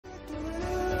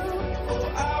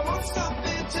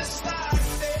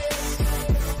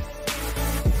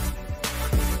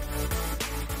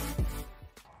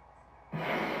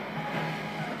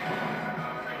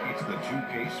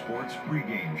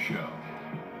show.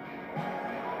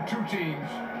 Two teams,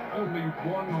 only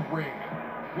one ring.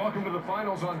 Welcome to the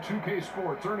finals on 2K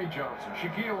Sports. Ernie Johnson,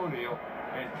 Shaquille O'Neal,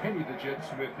 and Kenny the Jet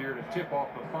Smith here to tip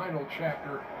off the final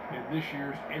chapter in this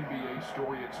year's NBA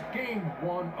story. It's game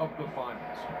one of the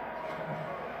finals.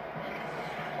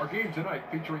 Our game tonight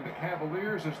featuring the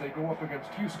Cavaliers as they go up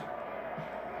against Houston.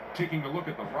 Taking a look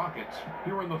at the Rockets,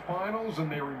 here in the finals, and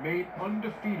they remain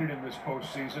undefeated in this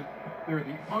postseason. They're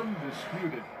the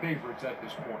undisputed favorites at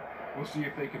this point. We'll see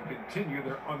if they can continue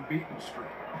their unbeaten streak.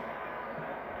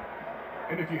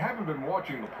 And if you haven't been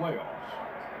watching the playoffs,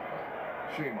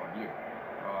 shame on you.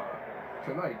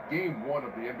 Tonight, game one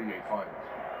of the NBA Finals.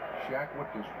 Shaq,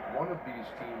 what does one of these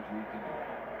teams need to do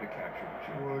to capture the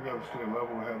championship? Well, they got to stay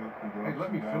level-headed. Hey, let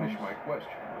me finish my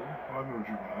question. Well, I knew what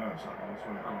you were going to ask. That's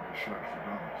why they call me Shaq for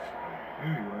dummies.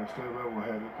 Anyway, stay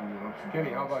level-headed through the ups and downs.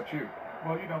 Kenny, how about you?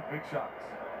 Well, you know, big shots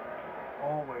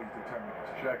always determine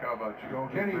the championship. Shaq, how about you? Don't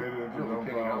Kenny, get baited into really, dumb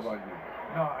Kenny, how fouls. about you?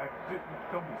 No,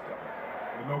 don't be stubborn.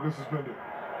 And don't get suspended. Don't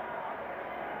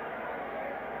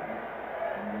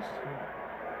get suspended.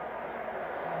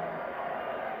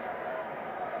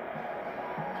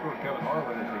 Let's go to Kevin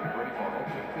Harlan as they get ready for our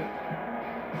opening tip.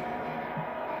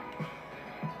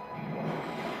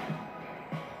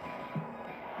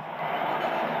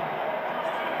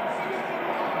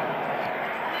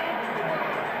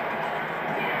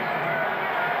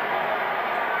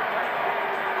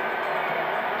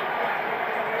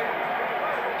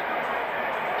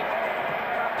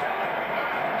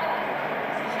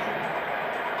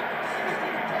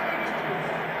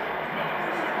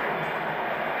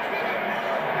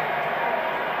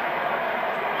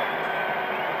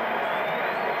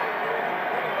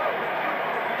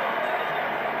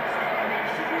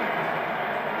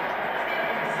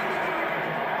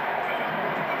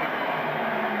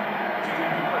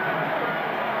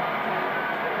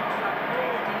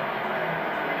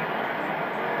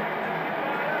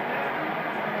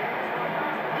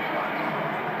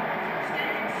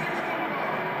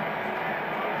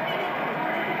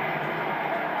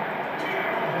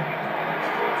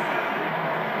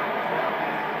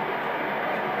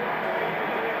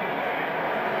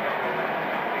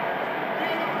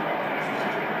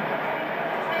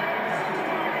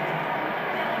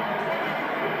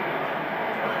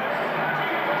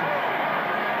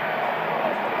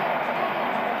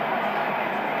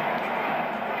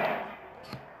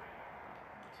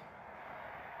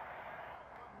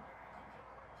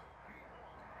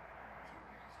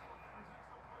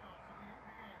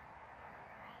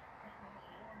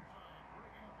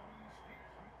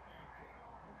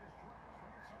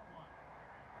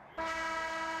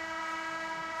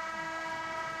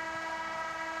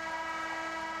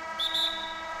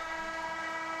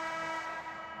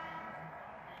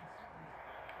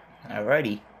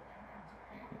 Alrighty.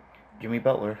 Jimmy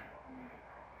Butler.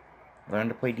 Learn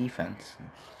to play defense.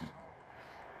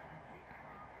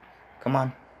 Come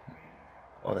on.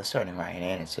 Oh, they're starting Ryan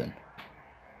Anderson.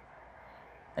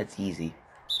 That's easy.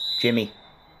 Jimmy.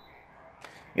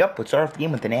 Yup, let's start off the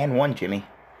game with an and one, Jimmy.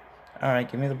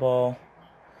 Alright, give me the ball.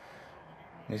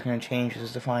 It's going to change. This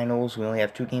is the finals. We only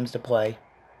have 2 games to play.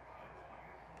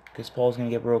 This ball's going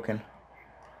to get broken.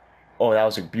 Oh, that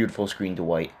was a beautiful screen to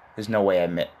White. There's no way I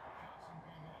missed.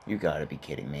 You gotta be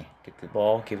kidding me. Get the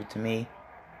ball, give it to me.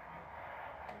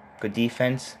 Good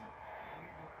defense.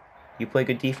 You play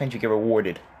good defense, you get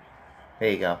rewarded.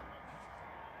 There you go.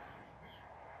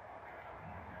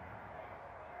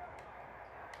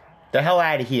 The hell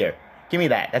out of here. Give me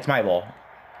that. That's my ball.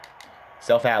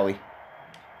 Self-alley.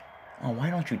 Oh, why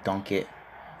don't you dunk it?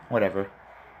 Whatever.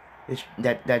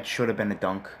 That should have been a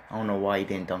dunk. I don't know why you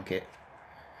didn't dunk it.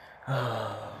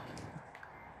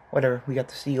 Whatever. We got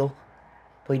the steal.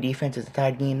 Play defense. It's a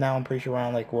tied game now. I'm pretty sure we're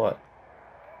on like what?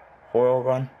 4-0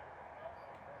 run?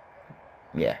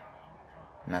 Yeah.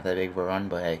 Not that big of a run,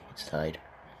 but hey, it's tied.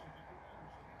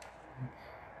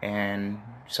 And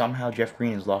somehow Jeff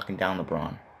Green is locking down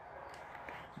LeBron.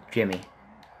 Jimmy.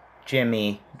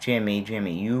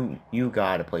 You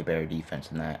gotta play better defense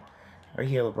than that. Right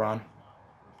here, LeBron.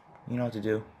 You know what to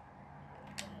do.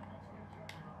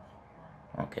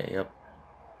 Okay, yep.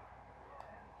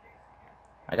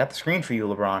 I got the screen for you,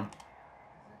 LeBron.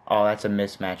 Oh, that's a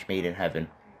mismatch made in heaven.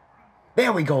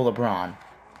 There we go, LeBron.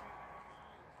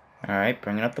 Alright,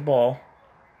 bringing up the ball.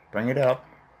 Bring it up.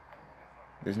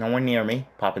 There's no one near me.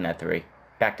 Popping that 3.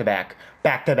 Back to back.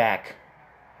 Back to back.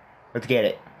 Let's get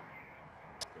it.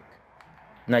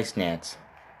 Nice Nance.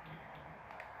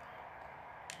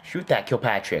 Shoot that,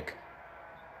 Kilpatrick.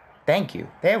 Thank you.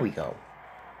 There we go.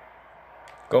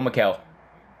 Go, Mikel.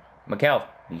 Mikel,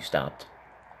 you stopped.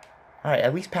 Alright,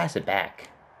 at least pass it back.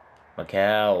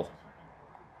 Mikel.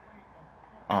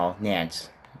 Oh, Nance.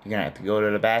 You're gonna have to go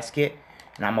to the basket,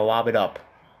 and I'm gonna lob it up.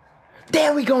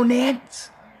 There we go, Nance!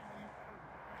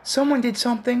 Someone did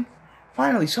something.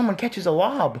 Finally, someone catches a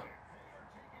lob.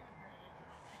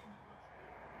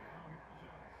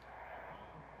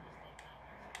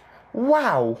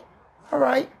 Wow.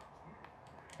 Alright.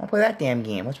 I'll play that damn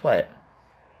game. Let's play it.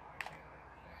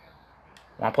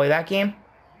 Wanna play that game?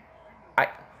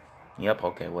 Yep,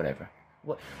 okay, whatever.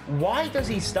 What? Why does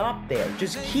he stop there?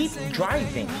 Just keep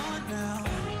driving.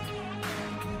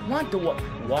 Why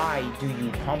do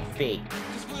you pump fake?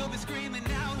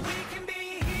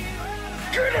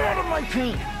 Get out of my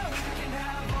paint!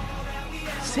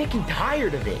 Sick and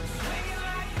tired of it.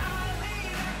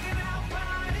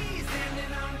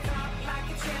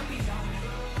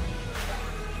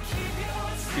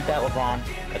 Shoot that, LeBron.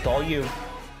 That's all you.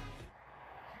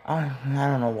 I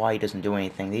don't know why he doesn't do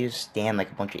anything. They just stand like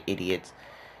a bunch of idiots.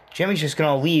 Jimmy's just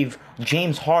gonna leave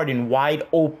James Harden wide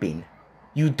open.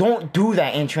 You don't do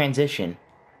that in transition.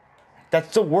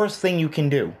 That's the worst thing you can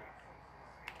do.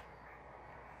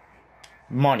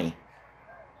 Money.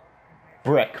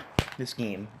 Brick. This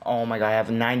game. Oh my god, I have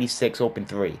a 96 open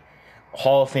 3.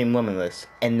 Hall of Fame limitless.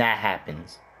 And that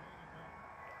happens.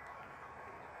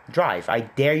 Drive. I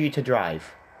dare you to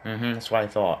drive. That's what I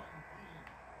thought.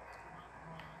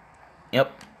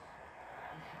 Yep.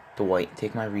 Dwight,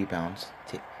 take my rebounds.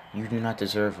 You do not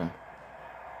deserve them.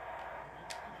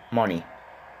 Money.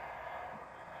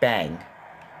 Bang.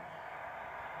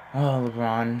 Oh,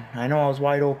 LeBron. I know I was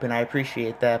wide open. I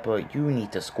appreciate that, but you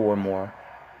need to score more.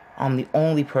 I'm the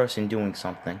only person doing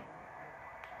something.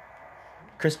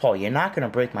 Chris Paul, you're not going to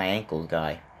break my ankles,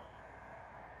 guy.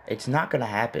 It's not going to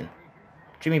happen.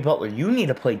 Jimmy Butler, you need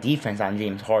to play defense on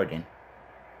James Harden.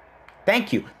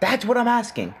 Thank you. That's what I'm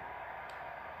asking.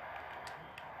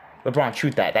 LeBron,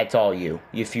 shoot that. That's all you.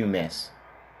 If you miss.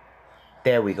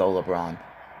 There we go, LeBron.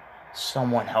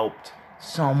 Someone helped.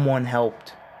 Someone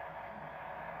helped.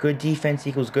 Good defense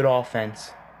equals good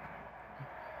offense.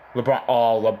 LeBron.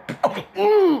 Oh,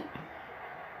 LeBron.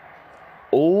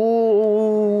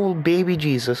 Oh, baby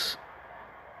Jesus.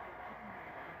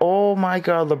 Oh, my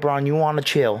God, LeBron. You want to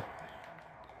chill.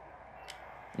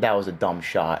 That was a dumb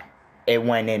shot. It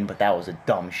went in, but that was a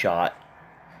dumb shot.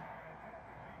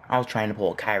 I was trying to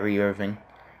pull a Kyrie Irving.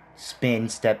 Spin,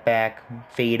 step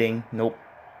back, fading. Nope.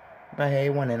 But hey,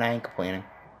 it went in. I ain't complaining.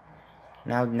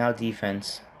 Now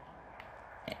defense.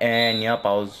 And yep,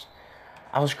 I was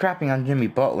crapping on Jimmy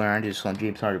Butler. I just let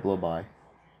James Harden blow by.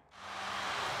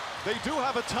 They do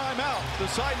have a timeout.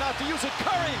 Decide not to use it.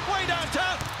 Curry, way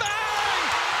downtown. Bang!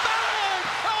 Bang!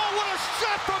 Oh, what a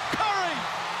shot from Curry!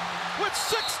 With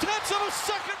 0.6 of a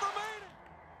second remaining.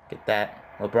 Get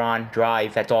that. LeBron,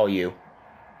 drive. That's all you.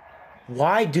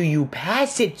 Why do you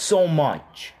pass it so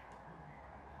much?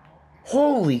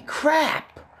 Holy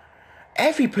crap.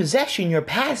 Every possession you're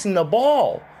passing the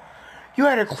ball. You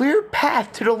had a clear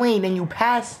path to the lane and you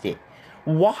passed it.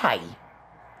 Why?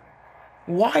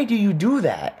 Why do you do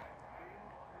that?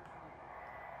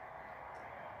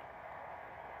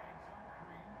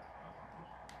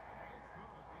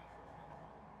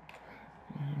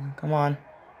 Come on.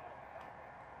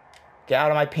 Get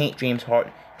out of my paint, James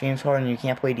Harden. James Harden, you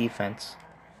can't play defense.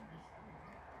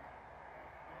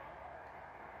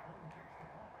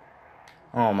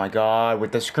 Oh my god,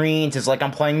 with the screens, it's like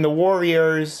I'm playing the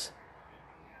Warriors.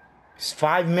 It's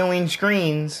 5 million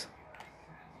screens.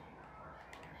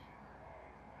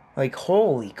 Like,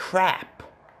 holy crap.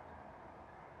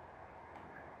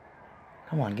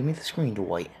 Come on, give me the screen,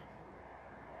 Dwight.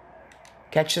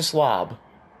 Catch this lob.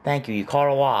 Thank you, you caught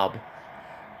a lob.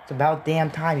 It's about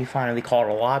damn time you finally caught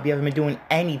a lob. You haven't been doing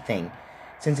anything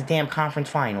since the damn conference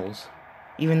finals.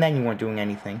 Even then you weren't doing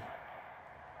anything.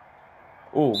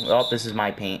 Ooh, oh, this is my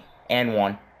paint. And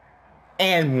one.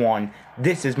 And one.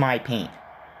 This is my paint.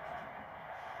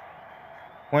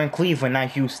 We're in Cleveland,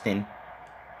 not Houston.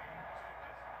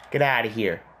 Get out of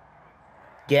here.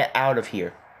 Get out of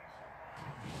here.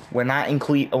 We're not in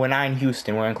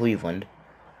Houston, we're in Cleveland.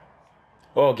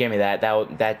 Oh, give me that.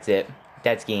 That's it.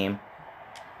 That's game.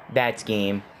 That's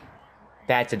game.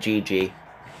 That's a GG.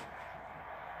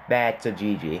 That's a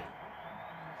GG.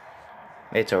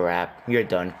 It's a wrap. You're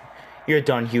done. You're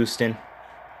done, Houston.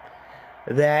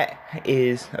 That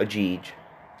is a GG.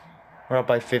 We're up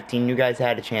by 15. You guys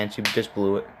had a chance. You just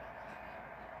blew it.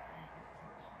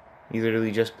 You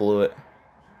literally just blew it.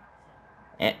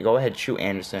 And go ahead, shoot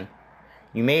Anderson.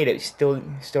 You made it. Still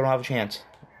don't have a chance.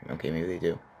 Okay, maybe they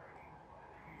do.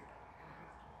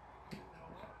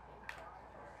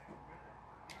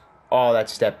 Oh, that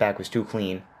step back was too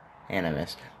clean. And I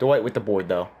missed. Dwight with the board,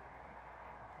 though.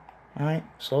 Alright,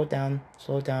 slow it down.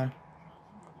 Slow it down.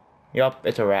 Yup,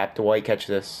 it's a wrap. Dwight, catch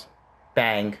this.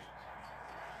 Bang.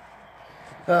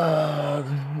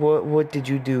 What did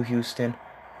you do, Houston?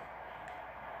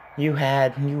 You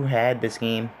had this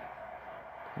game.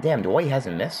 Damn, Dwight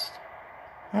hasn't missed.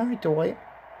 Alright, Dwight.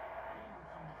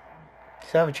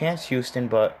 Still have a chance, Houston,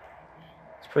 but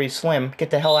it's pretty slim.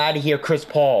 Get the hell out of here, Chris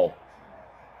Paul.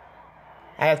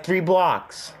 I have 3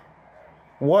 blocks.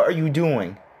 What are you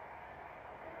doing?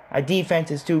 Our defense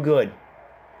is too good.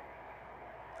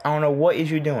 I don't know what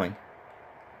is you doing.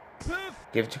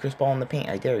 Give it to Chris Paul in the paint.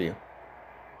 I dare you.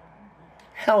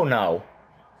 Hell no.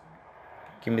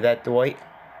 Give me that, Dwight.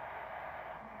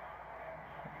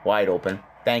 Wide open.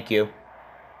 Thank you.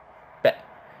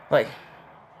 Like,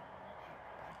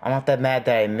 I'm not that mad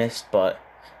that I missed, but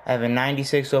I have a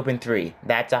 96 open 3.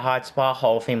 That's a hot spot,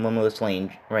 Hall of Fame limitless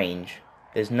range.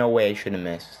 There's no way I should have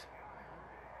missed.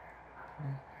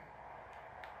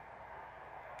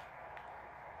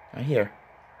 Right here.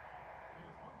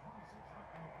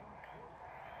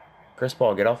 Chris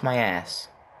Paul, get off my ass.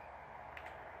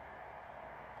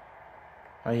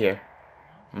 Right here.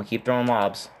 I'm gonna keep throwing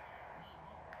lobs.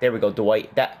 There we go,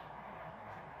 Dwight.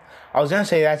 I was gonna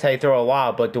say that's how you throw a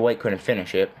lob, but Dwight couldn't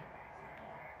finish it.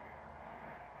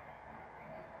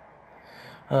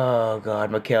 Oh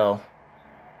God, Mikal.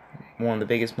 One of the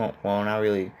biggest well, not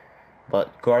really,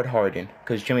 but guard Harden,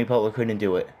 because Jimmy Butler couldn't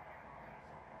do it.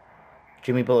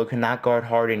 Jimmy Butler could not guard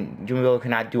Harden. Jimmy Butler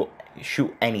could not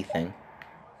shoot anything.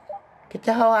 Get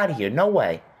the hell out of here. No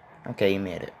way. Okay, you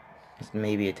made it. It's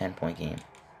maybe a 10-point game.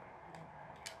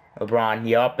 LeBron,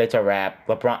 yup, it's a wrap.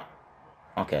 LeBron.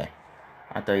 Okay.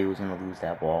 I thought he was going to lose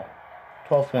that ball.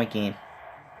 12-point game.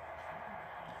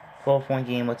 12-point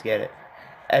game, let's get it.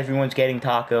 Everyone's getting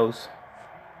tacos.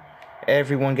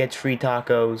 Everyone gets free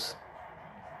tacos.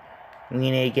 We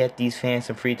need to get these fans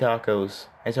some free tacos.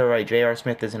 It's alright, J.R.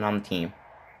 Smith isn't on the team.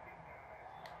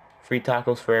 Free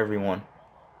tacos for everyone.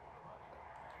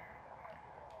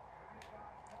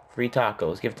 Free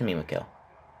tacos. Give it to me, Mikal.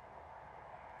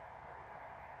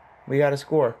 We gotta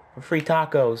score for free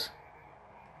tacos.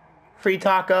 Free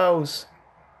tacos!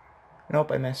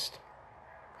 Nope, I missed.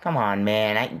 Come on,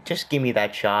 man. Just give me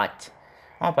that shot.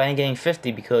 Oh, I ain't getting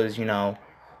 50 because, you know,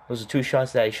 those are 2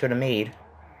 shots that I should have made.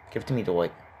 Give it to me,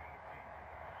 Dwight.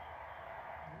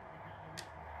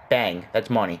 Bang. That's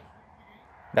money.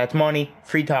 That's money.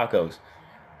 Free tacos.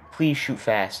 Please shoot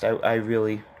fast. I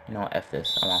really... You know what? F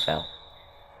this. I want foul.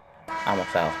 I want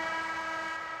foul.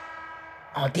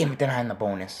 Oh, damn it. They're not in the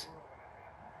bonus.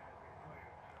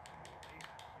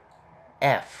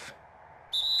 F.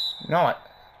 You know what?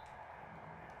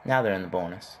 Now they're in the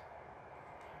bonus.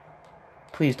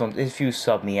 Please don't. If you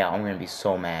sub me out, I'm going to be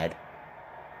so mad.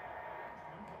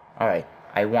 Alright.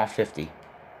 I want 50.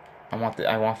 I want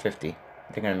 50.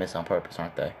 They're going to miss on purpose,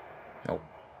 aren't they? Nope.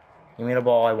 Give me the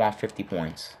ball. I want 50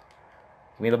 points.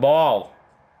 Give me the ball.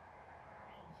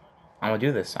 I'm going to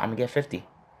do this. I'm going to get 50.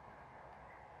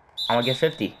 I'm going to get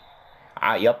 50.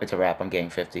 Yup, it's a wrap. I'm getting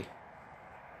 50.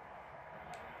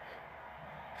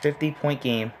 50-point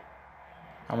game.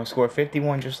 I'm going to score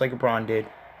 51 just like LeBron did.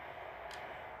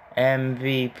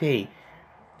 MVP.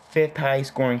 5th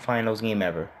highest scoring finals game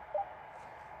ever.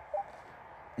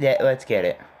 Yeah, let's get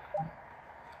it.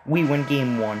 We win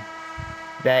game 1.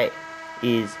 That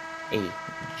is a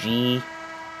G.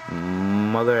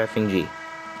 Mother effing G.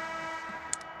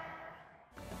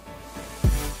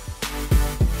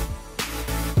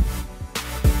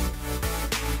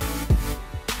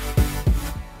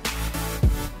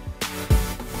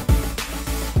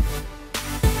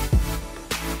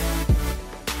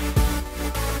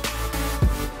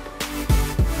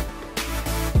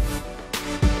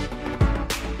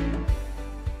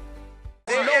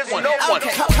 No one